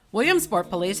Williamsport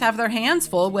police have their hands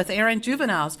full with errant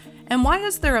juveniles. And why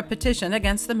is there a petition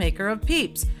against the maker of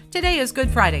Peeps? Today is Good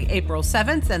Friday, April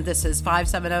 7th, and this is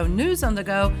 570 News on the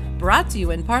Go, brought to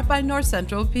you in part by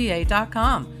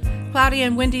NorthCentralPA.com. Cloudy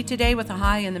and windy today with a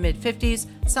high in the mid-50s,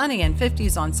 sunny and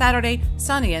 50s on Saturday,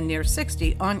 sunny and near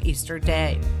 60 on Easter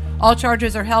Day. All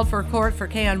charges are held for court for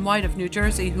Keon White of New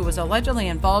Jersey, who was allegedly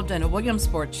involved in a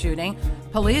Williamsport shooting.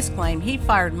 Police claim he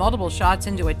fired multiple shots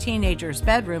into a teenager's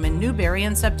bedroom in Newberry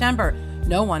in September.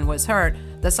 No one was hurt.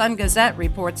 The Sun-Gazette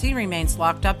reports he remains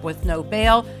locked up with no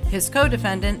bail. His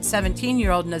co-defendant,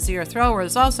 17-year-old Nazir Thrower,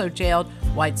 is also jailed.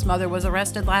 White's mother was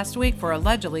arrested last week for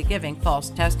allegedly giving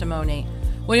false testimony.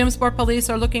 Williamsport police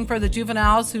are looking for the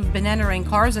juveniles who've been entering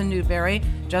cars in Newberry.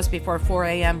 Just before 4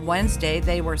 a.m. Wednesday,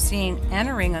 they were seen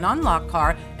entering an unlocked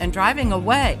car and driving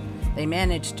away. They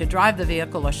managed to drive the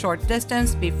vehicle a short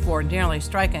distance before nearly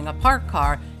striking a parked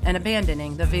car and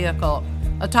abandoning the vehicle.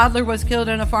 A toddler was killed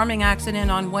in a farming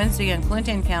accident on Wednesday in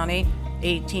Clinton County.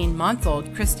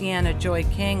 18-month-old Christiana Joy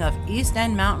King of East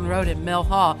End Mountain Road in Mill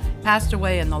Hall passed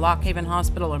away in the Lock Haven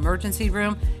Hospital emergency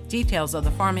room. Details of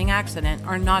the farming accident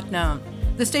are not known.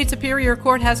 The state Superior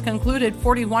Court has concluded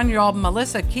 41-year-old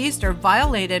Melissa Keister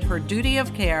violated her duty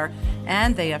of care,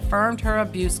 and they affirmed her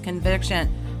abuse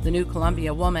conviction. The New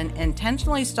Columbia woman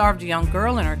intentionally starved a young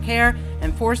girl in her care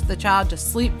and forced the child to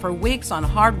sleep for weeks on a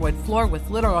hardwood floor with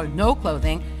little or no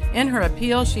clothing. In her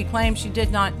appeal, she claimed she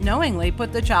did not knowingly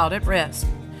put the child at risk.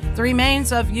 The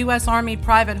remains of U.S. Army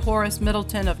Private Horace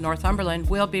Middleton of Northumberland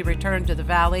will be returned to the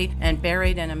valley and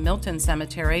buried in a Milton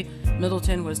cemetery.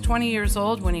 Middleton was 20 years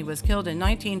old when he was killed in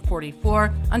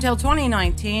 1944. Until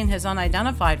 2019, his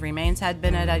unidentified remains had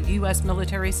been at a U.S.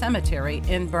 military cemetery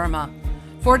in Burma.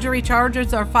 Forgery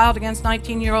charges are filed against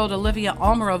 19-year-old Olivia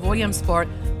Ulmer of Williamsport.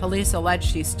 Police allege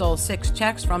she stole 6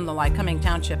 checks from the Lycoming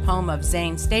Township home of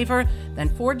Zane Staver, then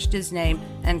forged his name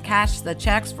and cashed the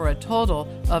checks for a total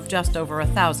of just over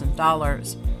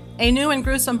 $1,000. A new and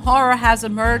gruesome horror has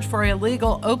emerged for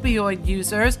illegal opioid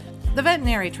users. The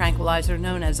veterinary tranquilizer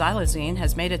known as xylazine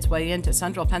has made its way into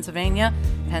central Pennsylvania.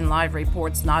 Penn Live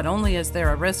reports not only is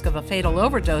there a risk of a fatal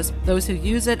overdose, those who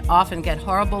use it often get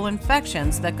horrible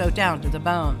infections that go down to the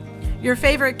bone. Your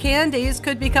favorite candies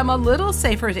could become a little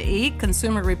safer to eat.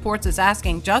 Consumer Reports is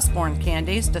asking Just Born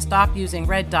Candies to stop using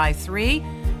red dye 3.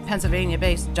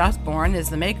 Pennsylvania-based Just Born is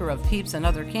the maker of Peeps and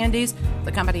other candies.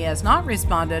 The company has not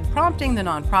responded, prompting the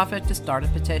nonprofit to start a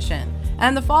petition.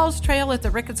 And the Falls Trail at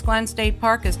the Ricketts Glen State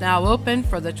Park is now open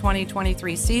for the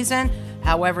 2023 season.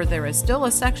 However, there is still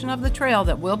a section of the trail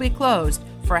that will be closed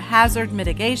for hazard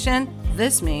mitigation.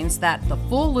 This means that the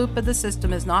full loop of the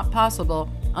system is not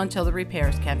possible until the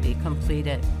repairs can be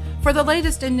completed. For the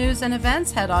latest in news and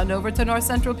events, head on over to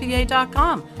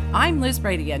NorthCentralPA.com. I'm Liz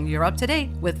Brady, and you're up to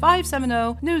date with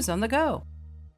 570 News on the Go.